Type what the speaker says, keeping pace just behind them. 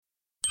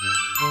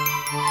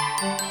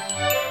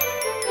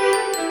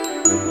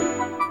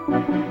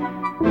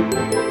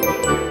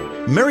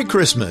Merry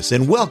Christmas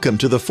and welcome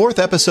to the 4th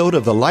episode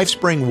of the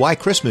Lifespring Why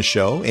Christmas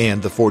Show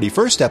and the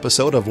 41st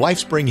episode of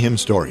Lifespring Hymn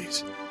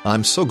Stories.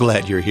 I'm so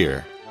glad you're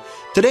here.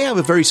 Today I have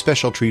a very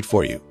special treat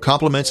for you.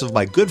 Compliments of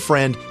my good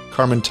friend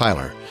Carmen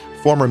Tyler,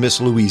 former Miss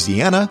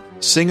Louisiana,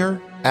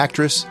 singer,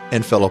 actress,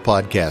 and fellow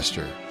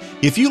podcaster.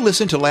 If you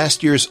listened to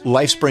last year's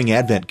Lifespring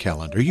Advent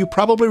Calendar, you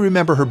probably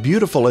remember her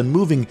beautiful and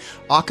moving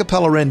a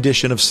cappella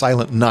rendition of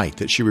Silent Night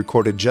that she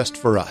recorded just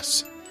for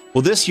us.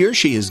 Well, this year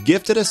she has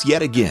gifted us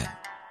yet again.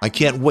 I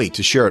can't wait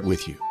to share it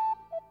with you.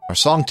 Our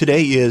song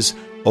today is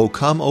O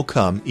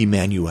Come,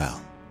 Emmanuel.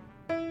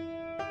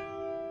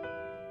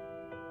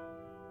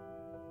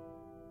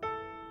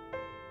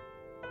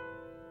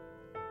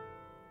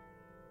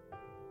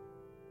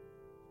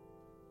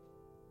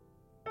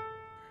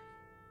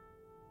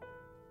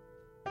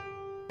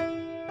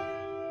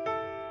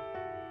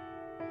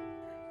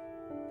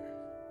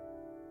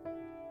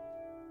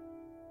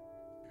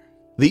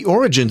 The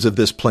origins of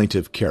this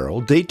plaintive carol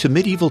date to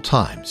medieval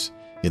times.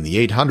 In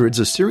the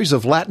 800s, a series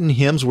of Latin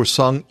hymns were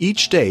sung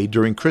each day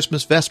during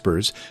Christmas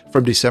Vespers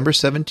from December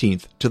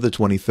 17th to the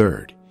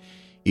 23rd.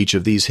 Each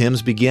of these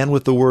hymns began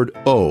with the word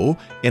O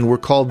and were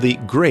called the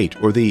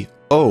Great or the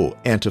O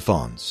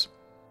antiphons,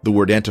 the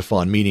word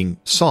antiphon meaning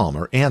psalm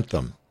or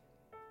anthem.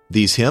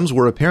 These hymns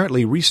were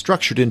apparently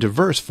restructured into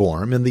verse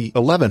form in the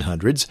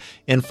 1100s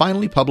and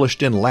finally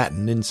published in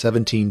Latin in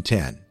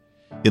 1710.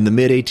 In the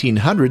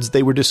mid-1800s,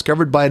 they were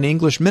discovered by an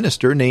English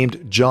minister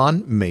named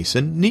John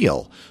Mason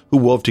Neale, who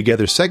wove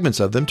together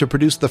segments of them to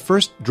produce the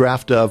first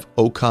draft of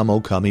O Come,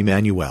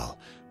 Emmanuel,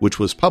 which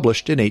was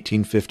published in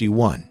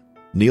 1851.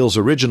 Neale's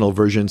original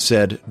version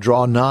said,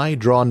 draw nigh,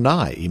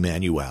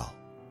 Emmanuel."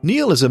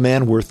 Neale is a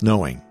man worth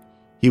knowing.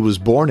 He was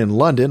born in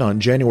London on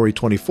January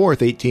 24,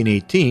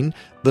 1818,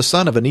 the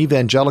son of an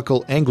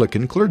evangelical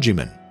Anglican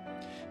clergyman.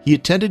 He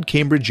attended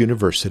Cambridge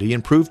University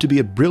and proved to be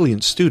a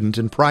brilliant student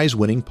and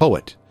prize-winning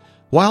poet.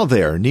 While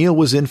there, Neale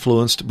was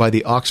influenced by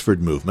the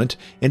Oxford movement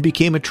and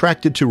became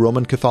attracted to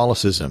Roman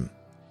Catholicism.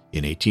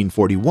 In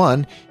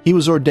 1841, he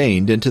was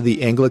ordained into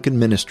the Anglican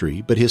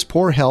ministry, but his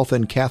poor health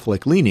and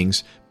Catholic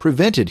leanings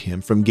prevented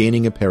him from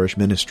gaining a parish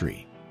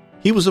ministry.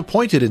 He was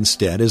appointed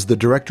instead as the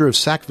director of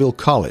Sackville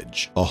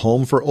College, a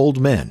home for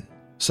old men.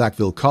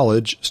 Sackville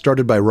College,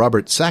 started by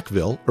Robert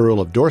Sackville,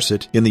 Earl of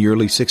Dorset, in the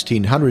early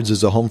 1600s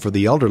as a home for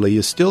the elderly,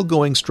 is still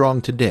going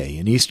strong today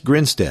in East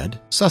Grinstead,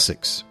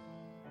 Sussex.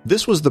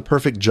 This was the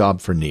perfect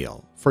job for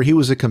Neale, for he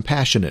was a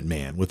compassionate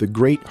man with a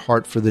great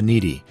heart for the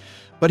needy,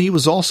 but he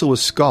was also a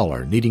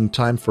scholar needing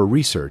time for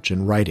research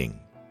and writing.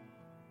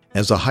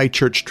 As a high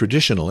church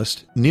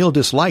traditionalist, Neale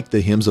disliked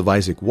the hymns of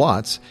Isaac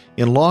Watts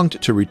and longed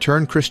to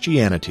return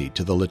Christianity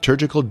to the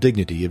liturgical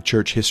dignity of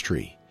church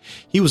history.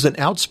 He was an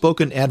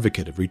outspoken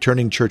advocate of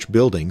returning church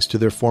buildings to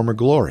their former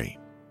glory.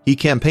 He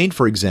campaigned,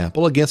 for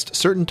example, against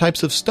certain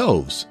types of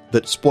stoves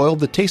that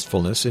spoiled the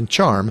tastefulness and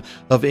charm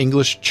of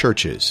English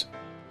churches.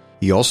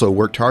 He also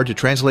worked hard to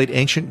translate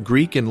ancient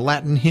Greek and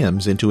Latin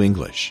hymns into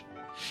English.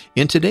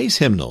 In today's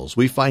hymnals,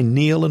 we find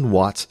Neale and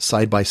Watts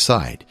side by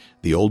side,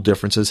 the old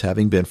differences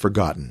having been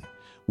forgotten.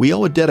 We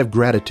owe a debt of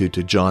gratitude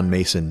to John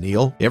Mason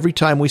Neale every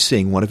time we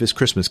sing one of his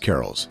Christmas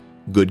carols,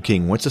 Good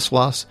King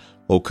Wenceslas,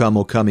 O Come,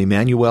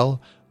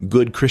 Emmanuel,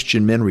 Good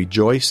Christian Men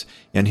Rejoice,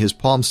 and his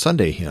Palm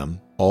Sunday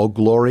hymn, All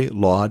Glory,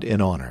 Laud,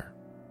 and Honor.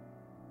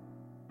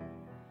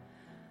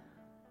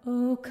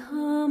 O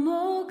come,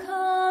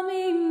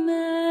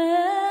 Emmanuel,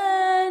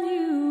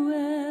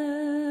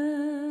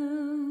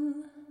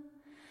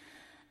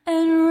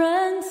 and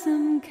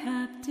ransom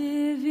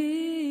captive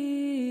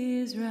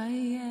Israel,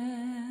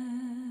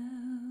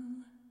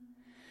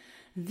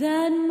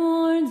 that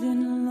mourns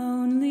in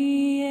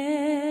lonely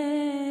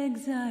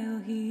exile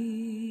here,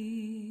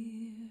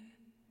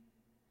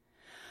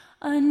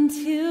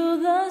 until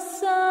the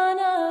Son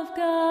of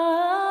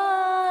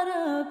God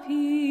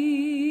appear.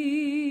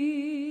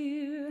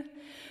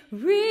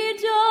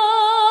 Rejoice,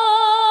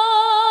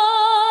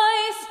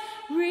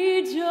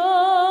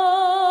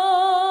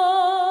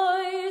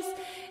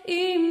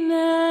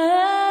 Emmanuel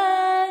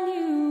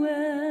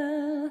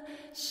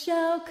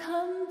shall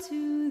come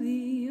to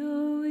thee,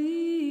 O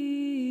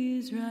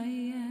Israel.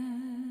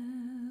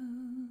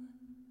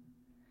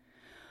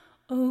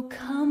 O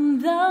come,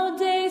 thou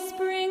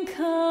dayspring,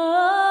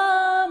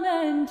 come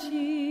and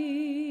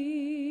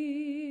cheer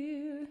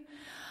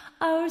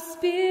our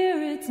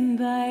spirits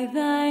by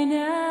thine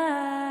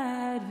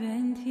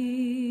advent here.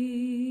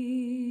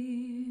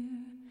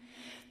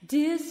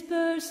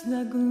 Disperse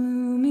the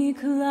gloomy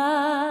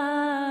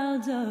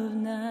clouds of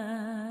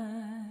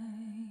night,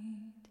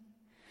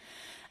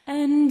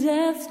 and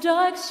death's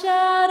dark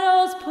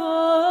shadows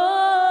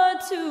put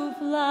to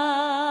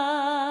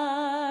flight.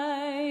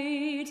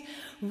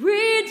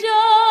 Rejoice,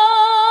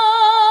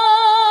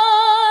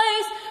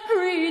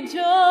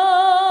 rejoice,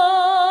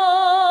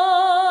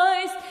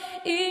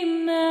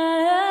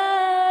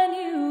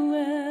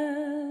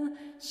 Emmanuel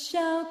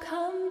shall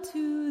come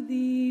to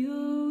thee,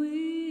 O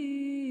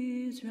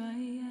Israel.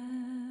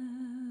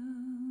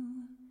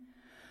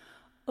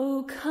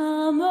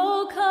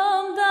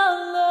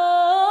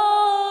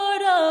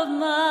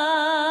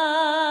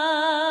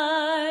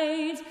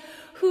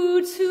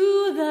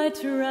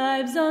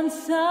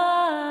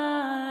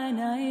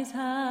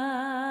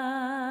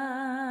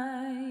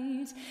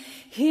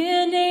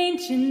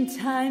 ancient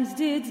times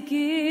did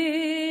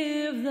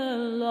give the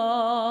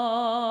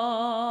law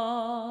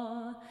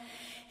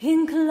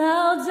in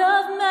clouds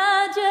of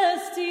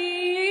majesty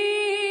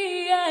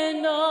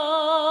and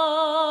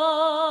awe.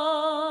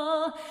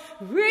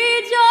 Rejoice,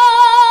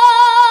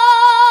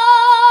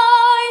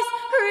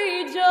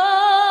 rejoice,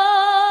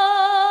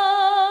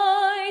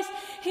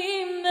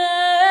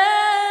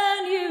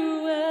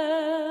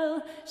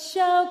 Emmanuel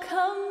shall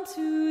come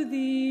to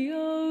thee,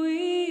 O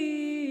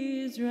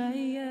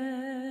Israel.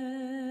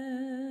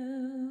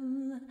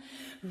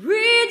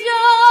 Rejoice,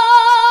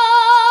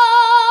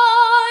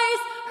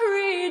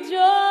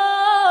 rejoice,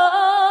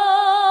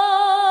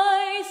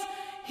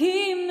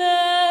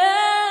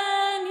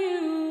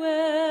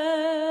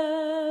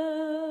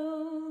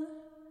 Emmanuel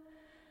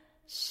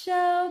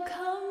shall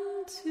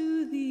come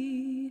to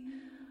thee,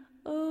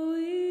 O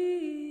Israel.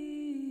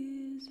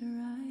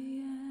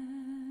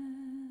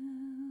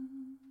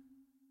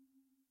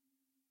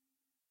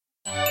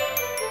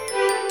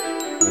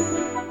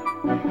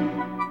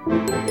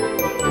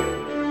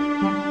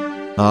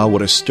 Ah,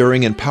 what a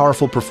stirring and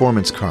powerful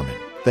performance, Carmen.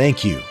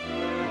 Thank you.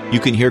 You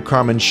can hear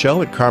Carmen's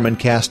show at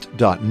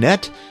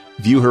carmencast.net,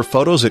 view her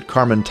photos at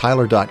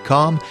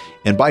carmentyler.com,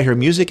 and buy her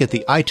music at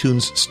the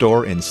iTunes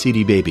Store and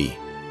CD Baby.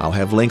 I'll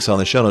have links on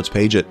the show notes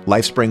page at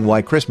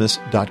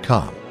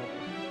lifespringwhychristmas.com.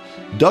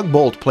 Doug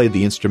Bolt played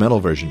the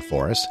instrumental version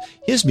for us.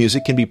 His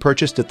music can be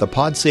purchased at the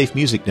PodSafe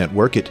Music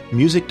Network at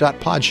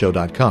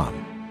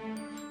music.podshow.com.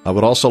 I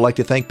would also like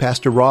to thank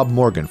Pastor Rob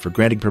Morgan for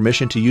granting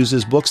permission to use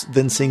his books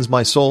Then Sings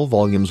My Soul,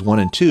 Volumes 1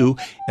 and 2,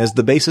 as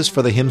the basis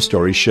for the Hymn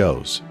Story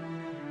shows.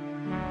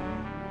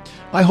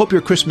 I hope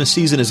your Christmas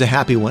season is a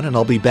happy one, and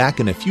I'll be back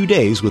in a few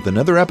days with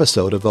another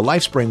episode of the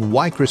Lifespring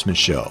Why Christmas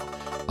Show.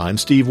 I'm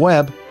Steve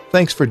Webb.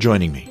 Thanks for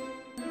joining me.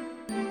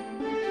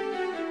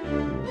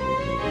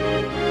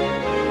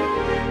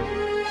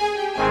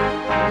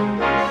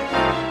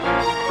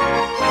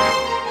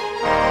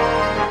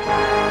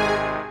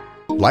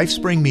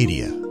 Lifespring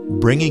Media,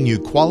 bringing you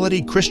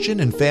quality Christian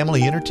and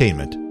family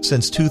entertainment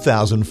since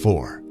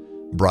 2004.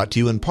 Brought to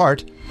you in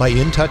part by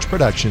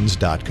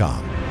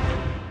InTouchProductions.com.